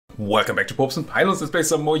Welcome back to Popes and Pilots. Let's play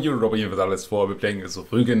some more Europa Universalis IV. We're playing as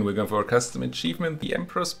Rügen. We're going for a custom achievement, the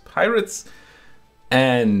Emperor's Pirates.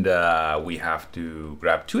 And we have to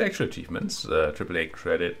grab two actual achievements, AAA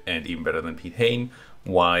Credit and Even Better than Piet Heyn,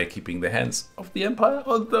 while keeping the hands of the Empire,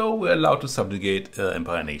 although we're allowed to subjugate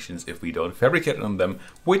Empire nations if we don't fabricate on them,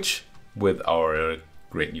 which, with our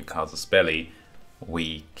great new casus belli,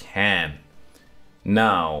 we can.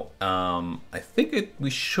 Now, I think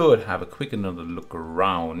we should have a quick another look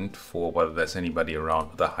around for whether there's anybody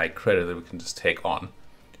around with a high credit that we can just take on.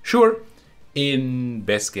 Sure, in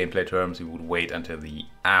best gameplay terms, we would wait until the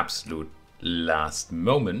absolute last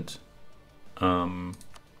moment to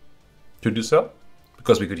do so,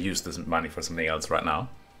 because we could use this money for something else right now,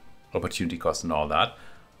 opportunity cost and all that.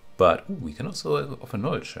 But we can also offer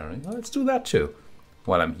knowledge sharing. Well, let's do that too.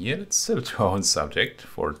 While I'm here, let's settle to our own subject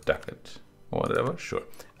for ducat. Or whatever, sure.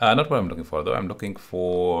 Not what I'm looking for, though. I'm looking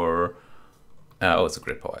for... oh, it's a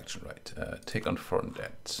great power action, right. Take on foreign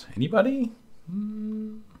debt. Anybody?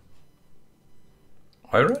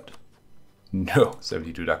 Oirat? No,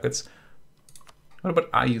 72 ducats. What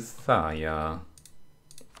about Ayutthaya?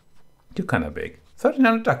 You're kind of big.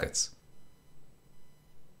 1,300 ducats.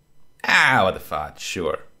 Ah, what the fudge,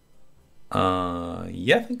 sure.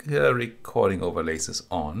 Yeah, I think recording overlays is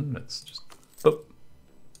on. Let's just... boop.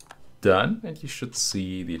 Done, and you should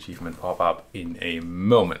see the achievement pop up in a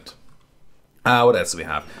moment. What else do we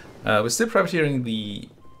have? We're still privateering the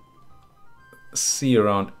sea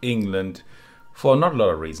around England for not a lot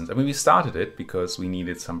of reasons. I mean, we started it because we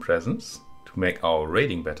needed some presence to make our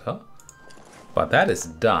raiding better, but that is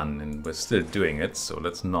done and we're still doing it, so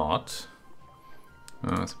let's not.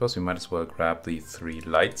 I suppose we might as well grab the 3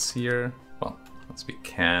 lights here. Well, once we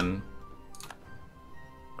can.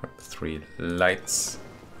 Grab the 3 lights.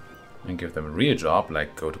 And give them a real job,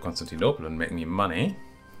 like go to Constantinople and make me money.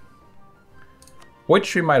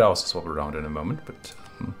 Which we might also swap around in a moment, but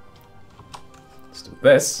let's do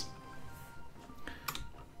this.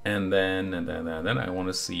 And then I want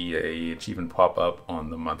to see a achievement pop up on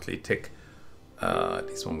the monthly tick. At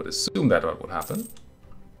least one would assume that would happen.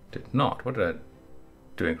 Did not. What did I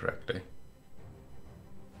do incorrectly?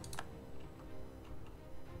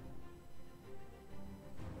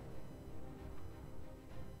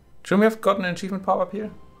 Shouldn't we have gotten an achievement pop-up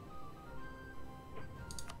here?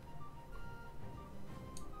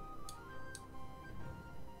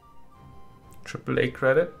 AAA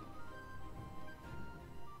credit?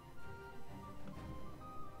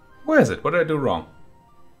 Where is it? What did I do wrong?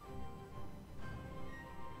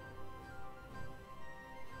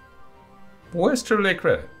 Where's AAA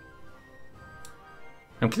credit?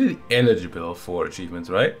 I'm clearly eligible for achievements,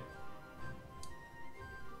 right?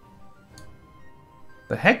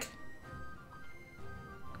 The heck?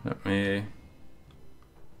 Let me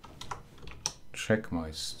check my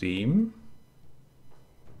Steam.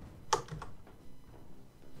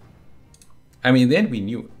 I mean, then we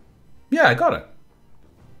knew. Yeah, I got it.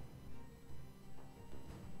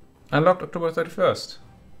 Unlocked October 31st,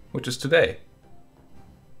 which is today.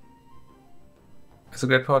 It's a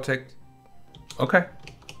great project. Okay.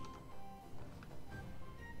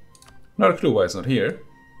 Not a clue why it's not here,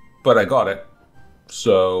 but I got it.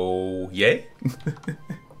 So, yay.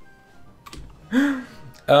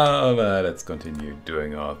 Let's continue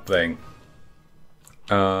doing our thing.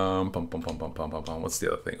 What's the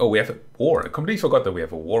other thing? Oh, we have a war. I completely forgot that we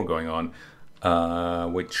have a war going on,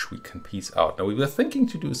 which we can piece out. Now, we were thinking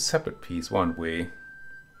to do a separate piece, weren't we?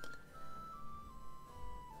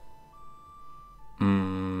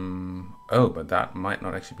 Oh, but that might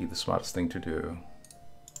not actually be the smartest thing to do.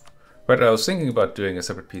 But I was thinking about doing a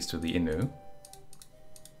separate piece to the Innu.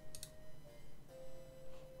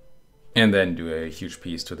 And then do a huge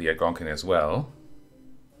piece to the Algonquin as well.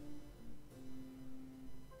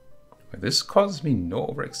 But this causes me no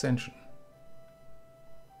overextension.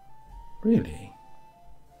 Really?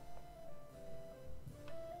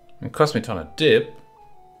 It cost me a ton of dip.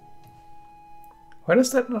 Why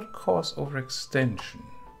does that not cause overextension?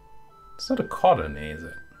 It's not a colony, is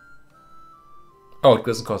it? Oh, it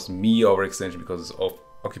doesn't cost me overextension because it's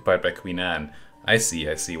occupied by Queen Anne. I see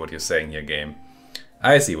what you're saying here, game.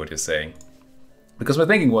 I see what you're saying. Because my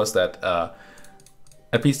thinking was that a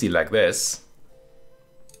piece deal like this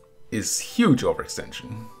is huge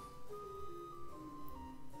overextension.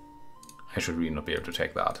 I should really not be able to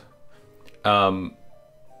take that. And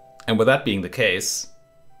with that being the case,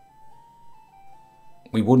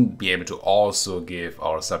 we wouldn't be able to also give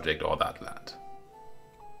our subject all that land.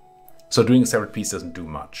 So doing a separate piece doesn't do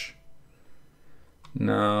much.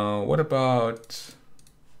 Now, what about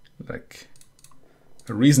like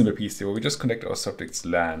a reasonable piece here where we just connect our subject's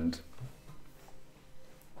land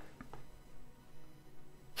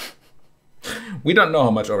We don't know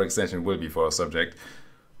how much overextension will be for our subject.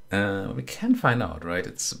 We can find out, right?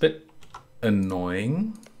 It's a bit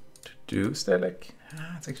annoying to do. Is there like...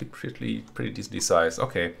 it's actually pretty decently sized.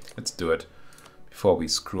 Okay, let's do it before we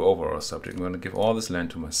screw over our subject. I'm going to give all this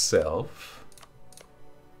land to myself.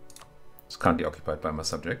 It's currently occupied by my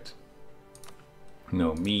subject.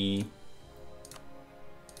 No, me.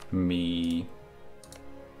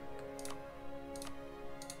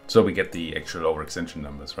 So we get the actual overextension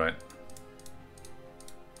numbers, right?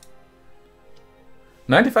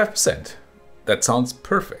 95%. That sounds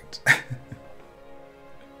perfect.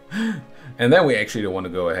 And then we actually want to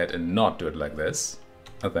go ahead and not do it like this,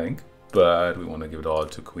 I think. But we want to give it all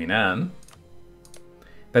to Queen Anne.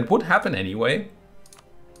 That would happen anyway.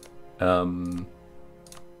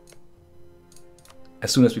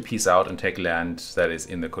 As soon as we peace out and take land that is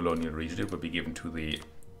in the colonial region, it will be given to the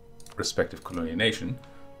respective colonial nation.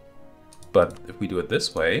 But if we do it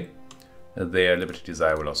this way, their liberty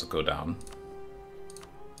desire will also go down.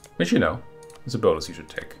 Which, you know, is a bonus you should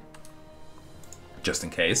take. Just in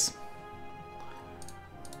case.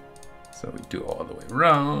 So we do all the way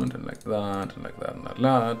around, and like that, and like that, and like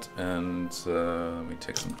that. And we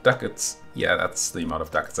take some ducats. Yeah, that's the amount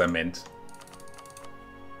of ducats I meant.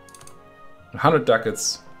 100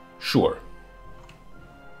 ducats, sure.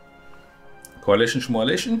 Coalition,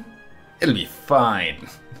 schmoalition, it'll be fine.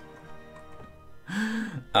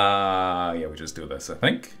 Yeah, we just do this, I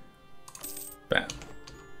think. Bam.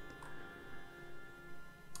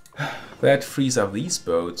 That frees up these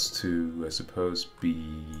boats to, I suppose,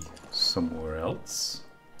 be somewhere else.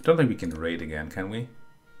 I don't think we can raid again, can we?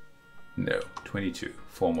 No, 22,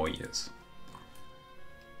 4 more years.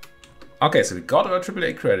 Okay, so we got our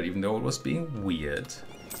AAA credit, even though it was being weird.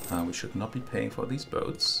 We should not be paying for these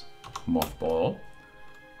boats. Mothball.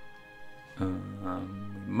 We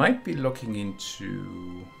might be looking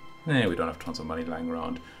into... we don't have tons of money lying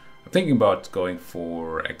around. I'm thinking about going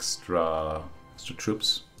for extra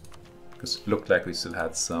troops. Because it looked like we still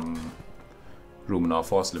had some room in our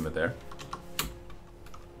force limit there.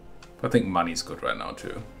 I think money's good right now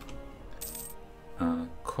too.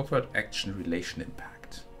 Covert action relation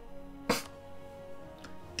impact.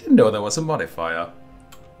 Didn't know there was a modifier.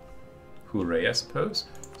 Hooray, I suppose.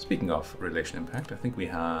 Speaking of relation impact, I think we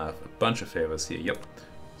have a bunch of favors here. Yep.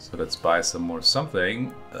 So let's buy some more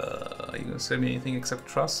something. Are you gonna send me anything except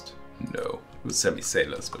trust? No. You will send me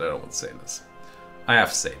sailors, but I don't want sailors. I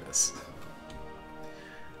have sailors.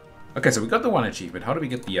 Okay, so we got the one achievement. How do we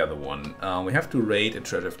get the other one? We have to raid a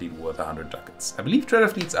treasure fleet worth 100 ducats. I believe treasure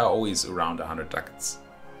fleets are always around 100 ducats.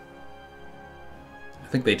 I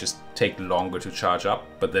think they just take longer to charge up,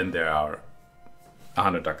 but then there are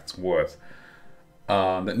 100 ducats worth.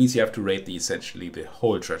 That means you have to raid essentially the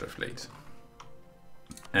whole treasure fleet.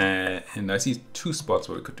 And I see 2 spots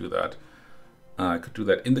where we could do that. I could do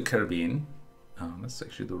that in the Caribbean. That's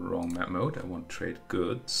actually the wrong map mode. I want trade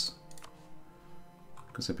goods.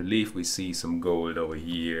 Because I believe we see some gold over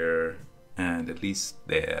here. And at least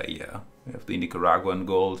there, yeah. We have the Nicaraguan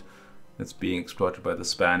gold that's being exploited by the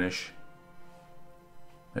Spanish.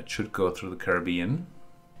 That should go through the Caribbean.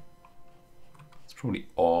 It's probably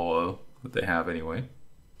all that they have anyway.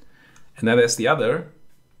 And then there's the other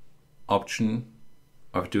option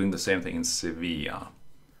of doing the same thing in Sevilla.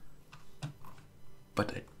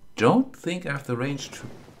 But I don't think I have the range to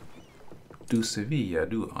do Sevilla,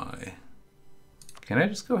 do I? Can I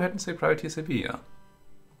just go ahead and say priority Sevilla?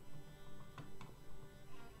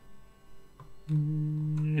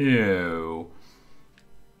 No.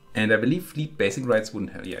 And I believe fleet basing rights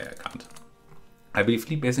wouldn't help. Yeah, I can't. I believe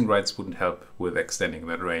fleet basing rights wouldn't help with extending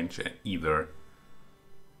that range either.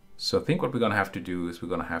 So I think what we're going to have to do is we're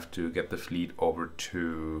going to have to get the fleet over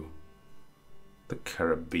to the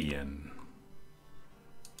Caribbean.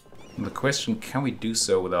 And the question, can we do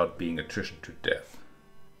so without being attrition to death?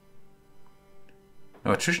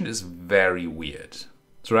 Now, attrition is very weird.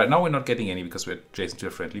 So right now we're not getting any because we're adjacent to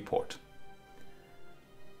a friendly port.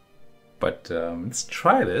 But let's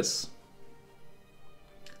try this.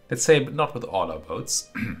 Let's say, but not with all our boats.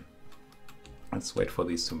 Let's wait for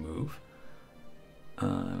these to move.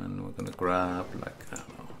 And we're gonna grab, like, I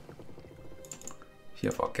don't know, a few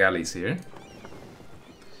of our galleys here.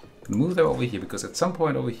 Move them over here, because at some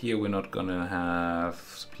point over here we're not gonna have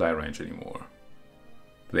supply range anymore.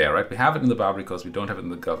 There, right? We have it in the Barbary Coast, we don't have it in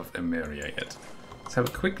the Gulf of Emeria yet. Let's have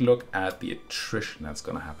a quick look at the attrition that's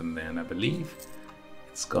gonna happen there, and I believe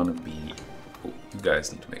it's gonna be... Oh, you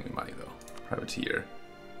guys need to make me money though. Privateer.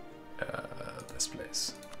 This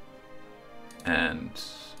place. And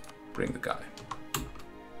bring the guy.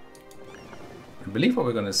 I believe what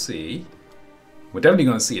we're gonna see... We're definitely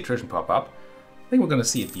gonna see attrition pop up. think we're gonna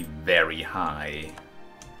see it be very high,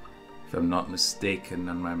 if I'm not mistaken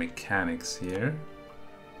on my mechanics here.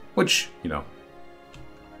 Which, you know,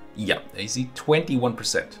 yeah, I see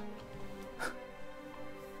 21%.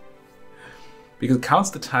 Because it counts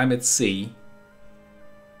the time at sea,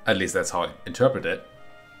 at least that's how I interpret it,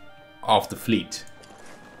 of the fleet.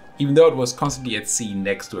 Even though it was constantly at sea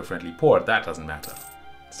next to a friendly port, that doesn't matter.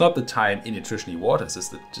 It's not the time in attritional waters,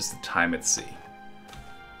 it's just the time at sea.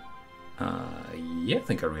 Yeah, I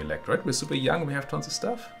think I re-elect, right? We're super young, we have tons of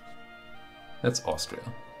stuff. That's Austria.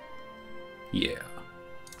 Yeah,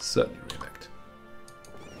 certainly re-elect.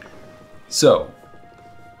 So,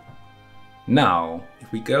 now,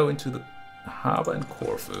 if we go into the harbor in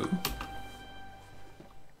Corfu.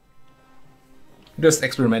 I'm just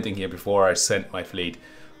experimenting here before I send my fleet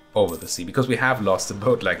over the sea, because we have lost a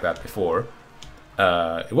boat like that before.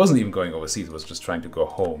 It wasn't even going overseas, it was just trying to go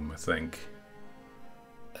home, I think.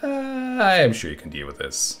 I am sure you can deal with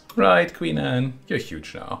this. Right, Queen Anne, you're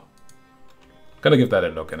huge now. Gonna give that a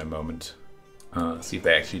look in a moment. See if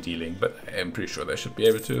they're actually dealing, but I'm pretty sure they should be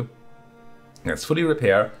able to. Let's fully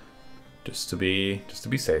repair, just to be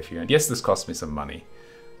safe here. And yes, this cost me some money.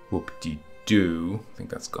 Whoop-de-doo. I think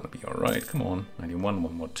that's gonna be alright. Come on, 91,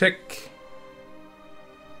 one more tick.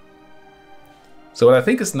 So what I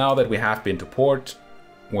think is, now that we have been to port,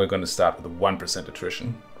 we're gonna start with a 1%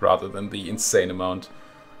 attrition, rather than the insane amount.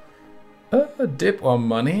 A dip or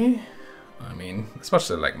money? I mean, as much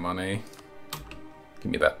as I like money, give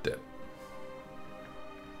me that dip.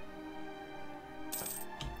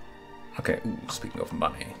 Okay, ooh, speaking of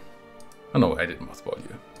money. Oh no, I didn't mothball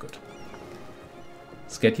you. Good.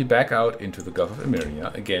 Let's get you back out into the Gulf of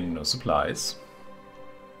Emeria. Again, no supplies.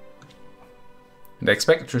 And I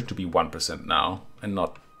expect attrition to be 1% now, and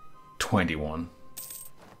not 21.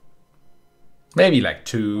 Maybe like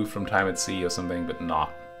 2 from time at sea or something, but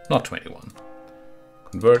not 21.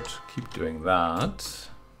 Convert, keep doing that.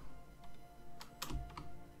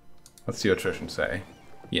 What's your attrition say?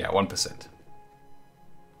 Yeah, 1%.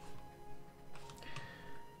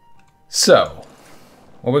 So,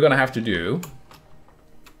 what we're gonna have to do,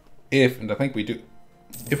 if we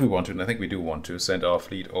want to, and I think we do want to, send our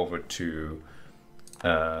fleet over to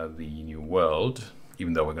the New World,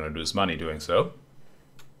 even though we're gonna lose money doing so.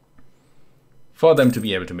 For them to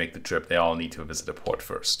be able to make the trip, they all need to visit a port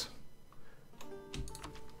first.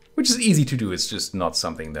 Which is easy to do, it's just not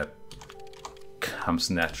something that comes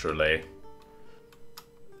naturally.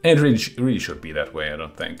 And it really should be that way, I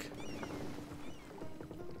don't think.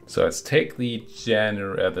 So let's take the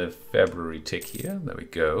February tick here. There we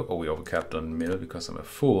go. Oh, we overcapped on mill because I'm a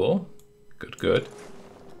fool. Good, good.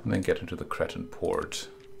 And then get into the Cretan port.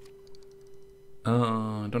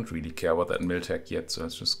 I don't really care about that mill tech yet, so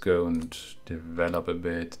let's just go and develop a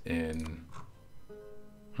bit in,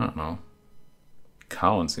 I don't know.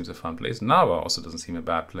 Cowan seems a fun place. Nava also doesn't seem a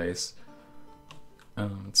bad place.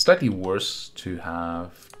 It's slightly worse to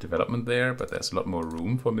have development there, but there's a lot more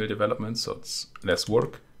room for mill development, so it's less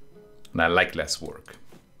work. And I like less work.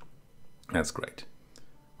 That's great.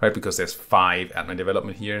 Right, because there's 5 admin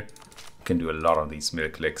development here. You can do a lot of these mill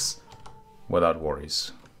clicks without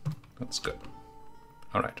worries. That's good.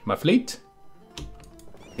 Alright, my fleet.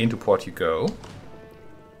 Into port you go.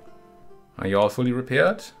 Are you all fully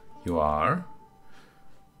repaired? You are.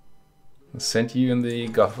 I'll send you in the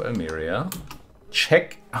Gulf of Emeria.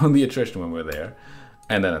 Check on the attrition when we're there.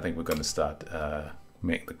 And then I think we're going to start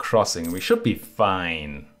making the crossing. We should be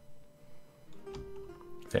fine.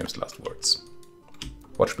 Famous last words.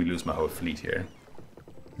 Watch me lose my whole fleet here.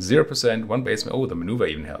 0%, 1 base. Oh, the maneuver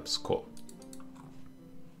even helps. Cool.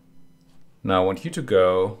 Now I want you to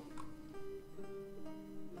go.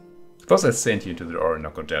 Suppose I send you into the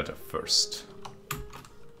Orinoco Delta first.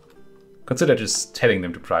 Consider just telling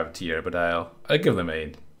them to privateer, but I'll give them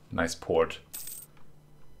a nice port.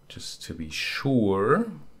 Just to be sure.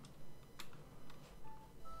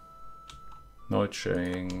 Knowledge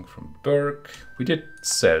sharing from Burke. We did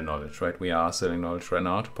sell knowledge, right? We are selling knowledge right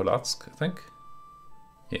now to Polotsk, I think.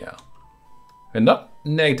 Yeah. We're not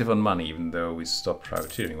negative on money, even though we stopped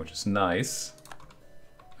privateering, which is nice.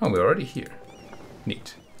 Oh, we're already here.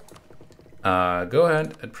 Neat. Go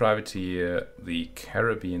ahead and privateer the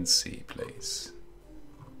Caribbean Sea, please.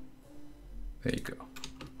 There you go.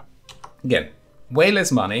 Again, way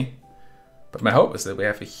less money, but my hope is that we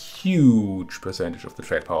have a huge percentage of the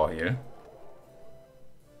trade power here.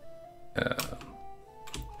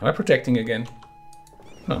 Am I protecting again?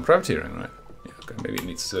 No, I'm privateering, right? Yeah, okay, maybe it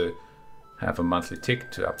needs to have a monthly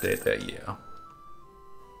tick to update their year.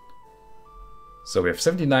 So we have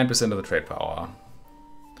 79% of the trade power.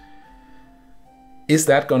 Is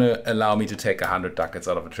that going to allow me to take 100 ducats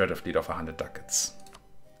out of a treasure fleet of 100 ducats?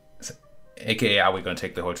 AKA, are we going to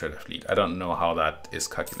take the whole treasure fleet? I don't know how that is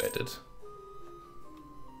calculated.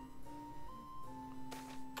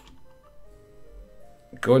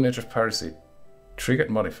 Golden Age of Piracy. Triggered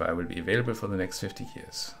modifier will be available for the next 50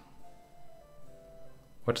 years.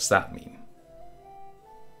 What does that mean?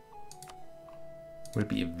 Will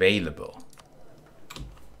be available.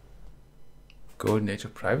 Golden Age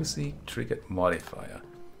of Privacy, triggered modifier.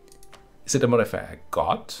 Is it a modifier I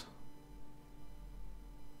got?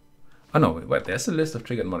 Oh no, wait, there's a list of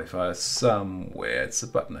triggered modifiers somewhere. It's a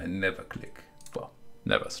button I never click. Well,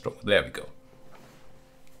 never strong. There we go.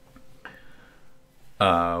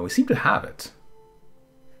 We seem to have it.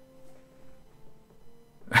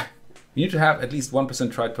 We need to have at least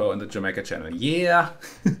 1% trade power in the Jamaica channel. Yeah,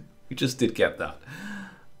 we just did get that.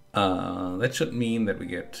 That should mean that we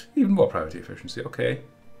get even more priority efficiency. Okay.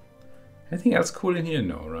 Anything else cool in here?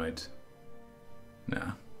 No, right?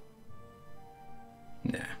 Nah.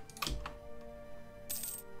 Nah.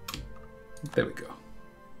 There we go.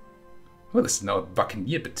 Oh, this is now a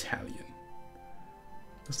Buccaneer battalion.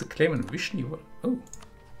 What's the claim on vision? Oh.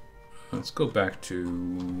 Let's go back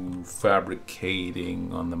to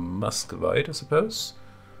fabricating on the Muscovite, I suppose.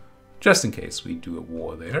 Just in case we do a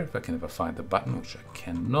war there, if I can ever find the button, which I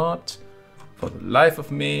cannot. For the life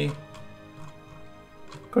of me.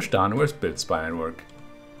 Gosh darn, where's build spine work?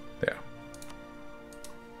 There.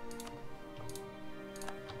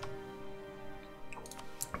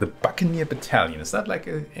 The Buccaneer Battalion, is that like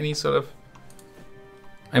any sort of...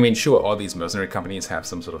 I mean, sure, all these mercenary companies have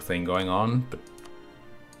some sort of thing going on, but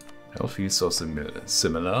they all feel so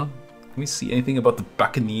similar. Can we see anything about the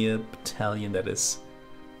Buccaneer Battalion that is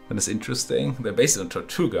interesting? They're based on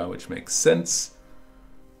Tortuga, which makes sense.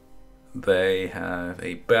 They have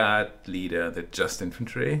a bad leader, they're just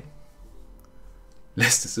infantry.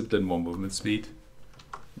 Less discipline, more movement speed.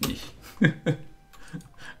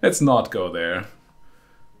 Let's not go there.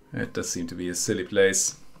 It does seem to be a silly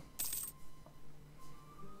place.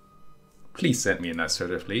 Please send me a nice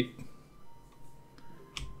treasure fleet.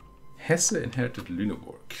 Hesse inherited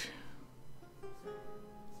Lüneburg.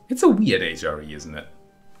 It's a weird HRE, isn't it?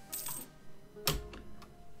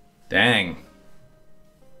 Dang.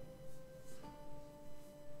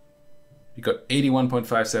 We got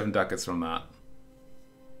 81.57 ducats from that.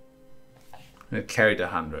 And it carried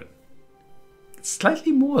 100. It's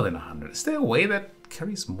slightly more than 100. Is there a way that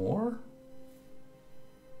carries more?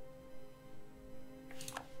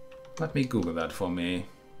 Let me Google that for me.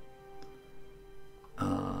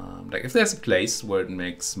 Like if there's a place where it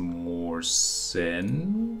makes more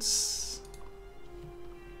sense.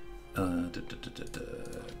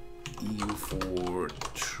 EU4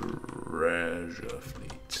 treasure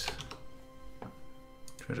fleet.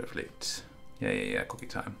 Treasure fleet. Yeah, cookie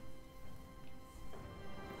time.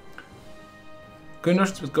 Good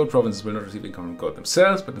merchants with gold provinces will not receive income from gold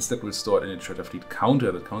themselves, but instead will store it in a treasure fleet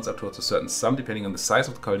counter that counts up towards a certain sum depending on the size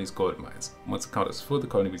of the colony's gold mines. Once the counter is full, the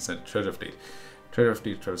colony will send a treasure fleet. Treasure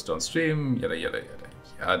fleet travels downstream, yada yada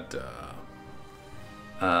yada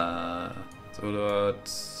yada. So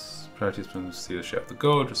that priorities from steal a share of the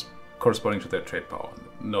gold, just corresponding to their trade power.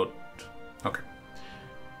 Note. Okay.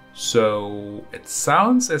 So it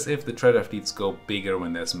sounds as if the treasure fleets go bigger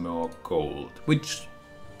when there's more gold, which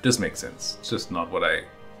does make sense. It's just not what I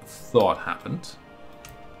thought happened.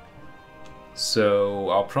 So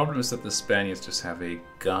our problem is that the Spaniards just have a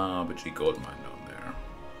garbagey gold mine down there.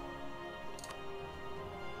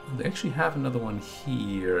 They actually have another one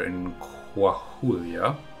here in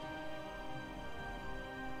Coahuila,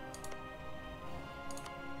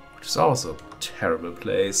 which is also a terrible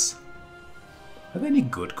place. Are there any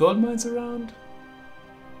good gold mines around?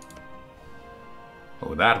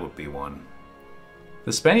 Oh, that would be one.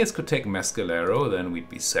 The Spaniards could take Mescalero, then we'd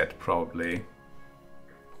be set probably.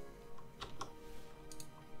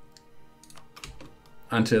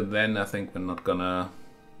 Until then, I think we're not gonna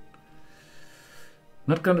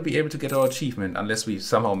be able to get our achievement unless we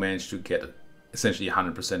somehow manage to get essentially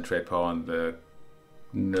 100% trade power on the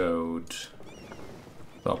node.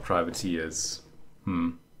 Our privateers.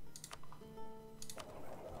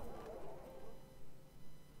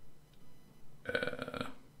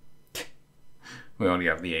 We only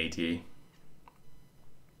have the 80.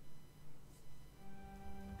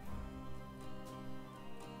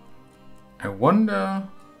 I wonder...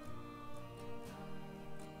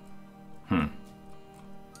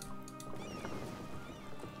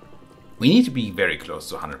 We need to be very close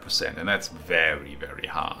to 100%, and that's very, very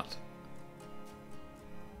hard.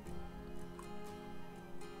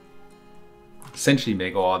 Essentially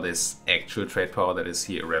make all this actual trade power that is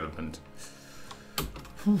here irrelevant.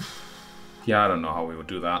 Yeah, I don't know how we would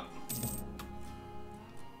do that.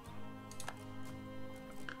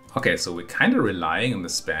 Okay, so we're kind of relying on the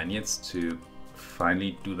Spaniards to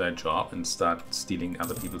finally do their job and start stealing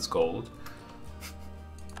other people's gold.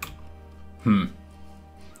 I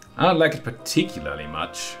don't like it particularly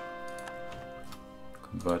much.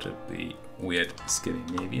 Converted the weird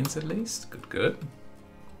Scandinavians at least. Good, good.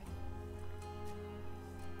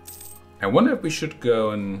 I wonder if we should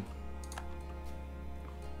go and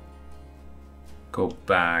go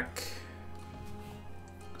back.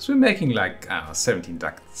 Because we're making like 17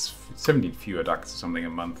 ducats, 17 fewer ducats or something a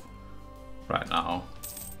month right now.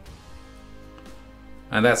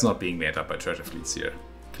 And that's not being made up by treasure fleets here.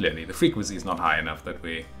 Clearly, the frequency is not high enough that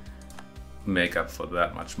we make up for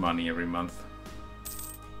that much money every month.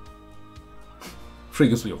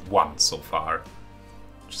 Frequency of 1 so far,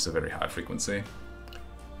 which is a very high frequency.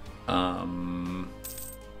 I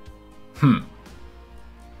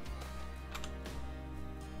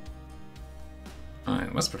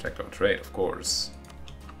must protect our trade, of course.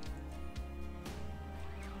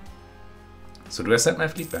 So do I send my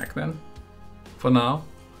fleet back then? For now?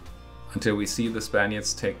 Until we see the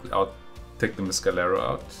Spaniards take the Mescalero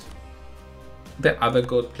out. There are other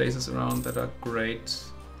gold places around that are great.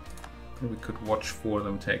 We could watch for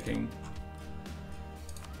them taking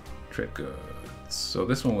trade goods. So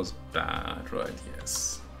this one was bad, right?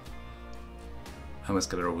 Yes.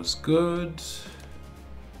 Mescalero was good.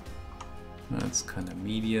 That's kind of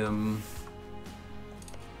medium.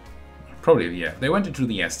 Probably, yeah. If they went into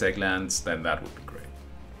the Aztec lands, then that would be great.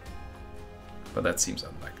 But that seems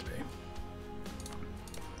unlikely.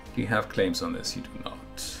 Do you have claims on this? You do not.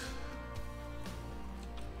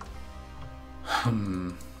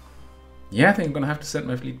 Yeah, I think I'm gonna have to send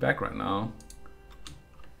my fleet back right now.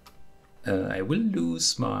 I will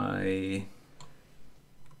lose my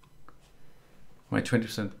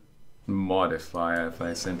 20% modifier if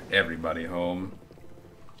I send everybody home.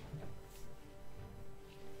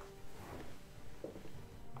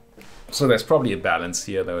 So there's probably a balance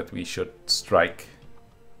here that we should strike.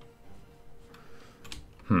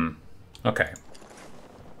 Okay.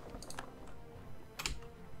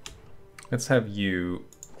 Let's have you...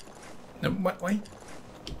 No, why?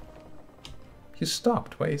 You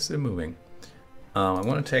stopped. Why is it moving? I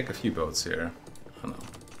want to take a few boats here. I don't know.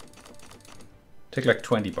 Take like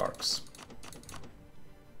 20 barks.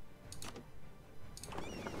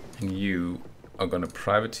 And you are going to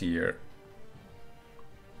privateer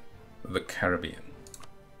the Caribbean.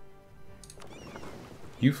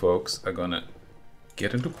 You folks are going to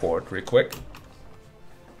get into port real quick.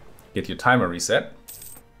 Get your timer reset.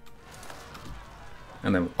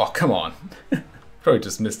 And then, oh, come on. Probably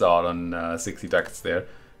just missed out on 60 ducats there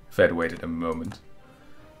if I had waited a moment.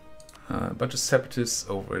 A bunch of separatists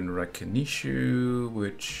over in Rakenishu,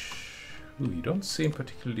 which you don't seem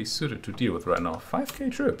particularly suited to deal with right now.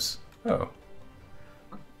 5k troops. Oh.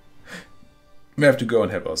 We have to go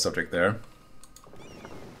and help our subject there.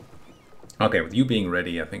 Okay, with you being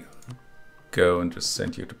ready, I think I'll go and just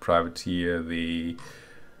send you to privateer the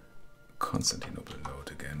Constantinople load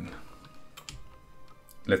again.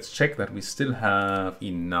 Let's check that we still have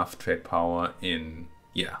enough trade power in...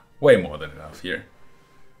 Yeah, way more than enough here.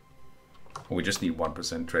 We just need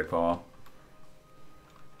 1% trade power.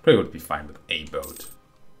 Probably would be fine with a boat.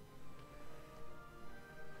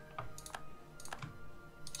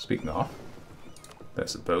 Speaking of,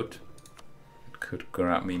 there's a boat. It could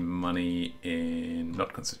grab me money in...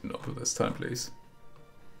 Not Constantinople this time, please.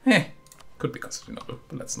 Could be Constantinople,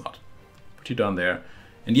 but let's not. Put you down there.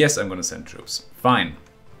 And yes, I'm going to send troops. Fine.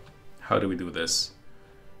 How do we do this?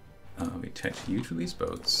 We attach you to these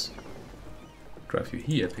boats. Drive you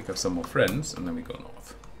here, pick up some more friends, and then we go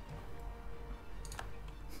north.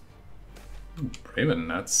 Bremen,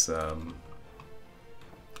 that's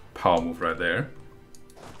power move right there.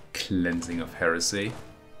 Cleansing of heresy.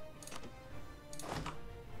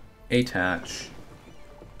 Attach.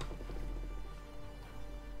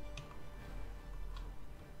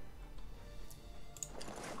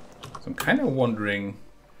 So I'm kind of wondering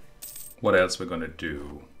what else we're gonna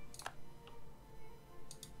do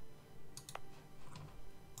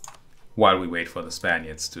while we wait for the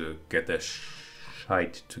Spaniards to get their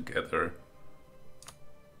shite together.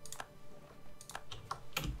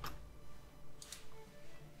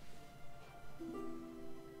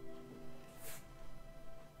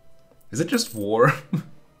 Is it just war? Do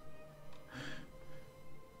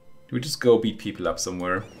we just go beat people up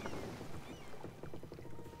somewhere?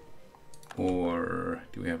 Or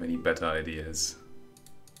do we have any better ideas?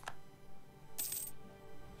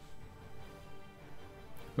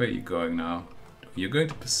 Where are you going now? You're going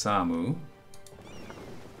to Pasamu.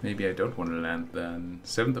 Maybe I don't want to land then.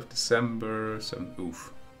 7th of December, 7th,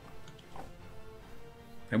 oof.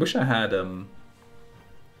 I wish I had a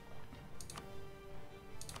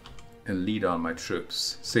lead on my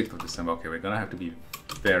troops. 6th of December, okay, we're gonna have to be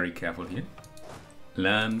very careful here.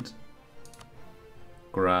 Land,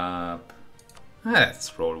 grab,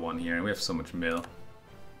 let's roll one here, we have so much mill.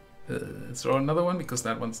 Let's roll another one because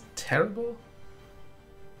that one's terrible.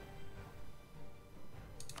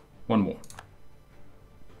 One more.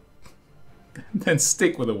 Then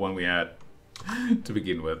stick with the one we had to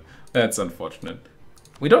begin with. That's unfortunate.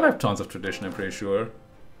 We don't have tons of tradition, I'm pretty sure.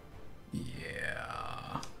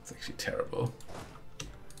 Yeah, it's actually terrible.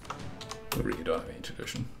 We really don't have any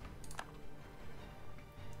tradition.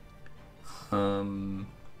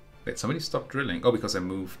 Wait, somebody stopped drilling. Oh, because I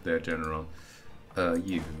moved their general.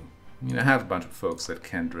 You. I mean, I have a bunch of folks that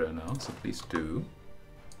can drill now, so please do.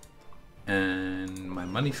 And my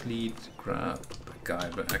money fleet, grab the guy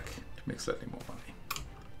back to make slightly more money.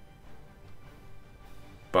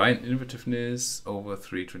 Buy an innovativeness over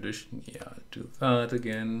 3 tradition. Yeah, I'll do that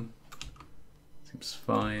again. Seems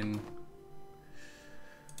fine.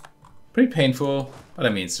 Pretty painful, but I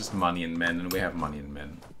mean, it's just money and men, and we have money and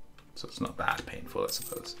men. So it's not that painful, I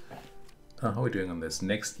suppose. How are we doing on this?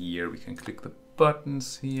 Next year we can click the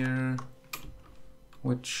buttons here,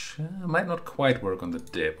 which might not quite work on the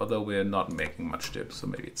dip, although we're not making much dip, so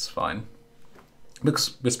maybe it's fine.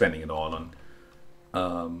 Because we're spending it all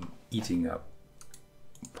on eating up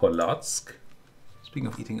Polotsk. Speaking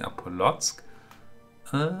of eating up Polotsk,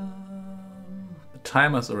 the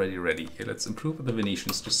timer's already ready here. Let's improve the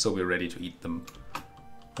Venetians just so we're ready to eat them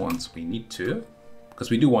once we need to. Because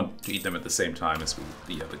we do want to eat them at the same time as we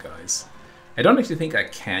eat the other guys. I don't actually think I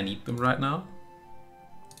can eat them right now.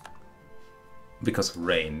 Because of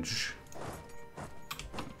range.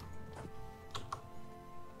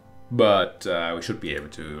 But we should be able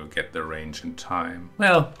to get the range in time.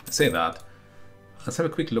 Well, I say that. Let's have a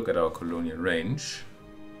quick look at our colonial range.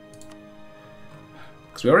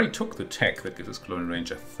 Because we already took the tech that gives us colonial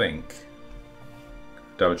range, I think.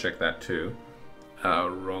 Double check that too.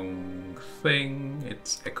 Wrong thing.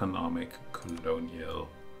 It's economic colonial.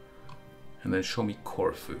 And then show me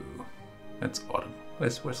Corfu. That's autumn.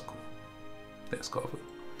 Where's Corfu? There's Corfu.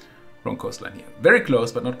 Wrong coastline here. Very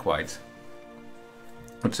close, but not quite.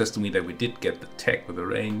 Which says to me that we did get the tech with the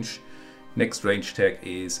range. Next range tech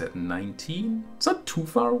is at 19. It's not too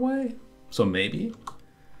far away, so maybe.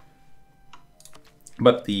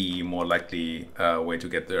 But the more likely way to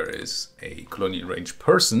get there is a colonial range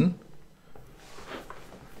person,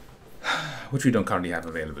 which we don't currently have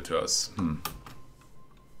available to us.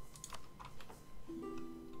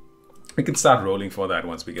 We can start rolling for that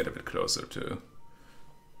once we get a bit closer to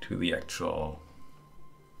the actual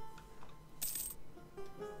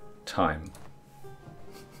time.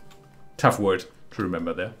 Tough word to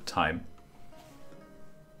remember there, time.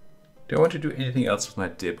 Do I want to do anything else with my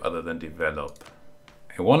dip other than develop?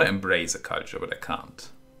 I want to embrace a culture, but I can't.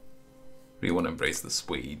 Really want to embrace the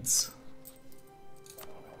Swedes.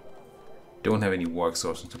 Don't have any work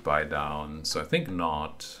sources to buy down, so I think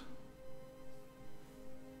not.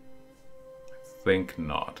 I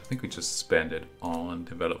think we just spend it on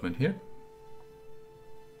development here.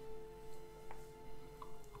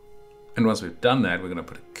 And once we've done that, we're going to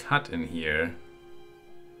put a cut in here.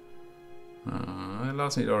 It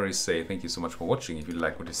allows me to already say thank you so much for watching. If you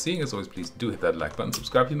like what you're seeing, as always, please do hit that like button,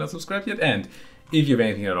 subscribe if you're not subscribed yet, and if you have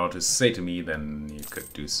anything at all to say to me, then you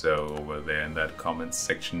could do so over there in that comments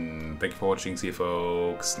section. Thank you for watching. See you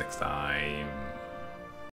folks next time.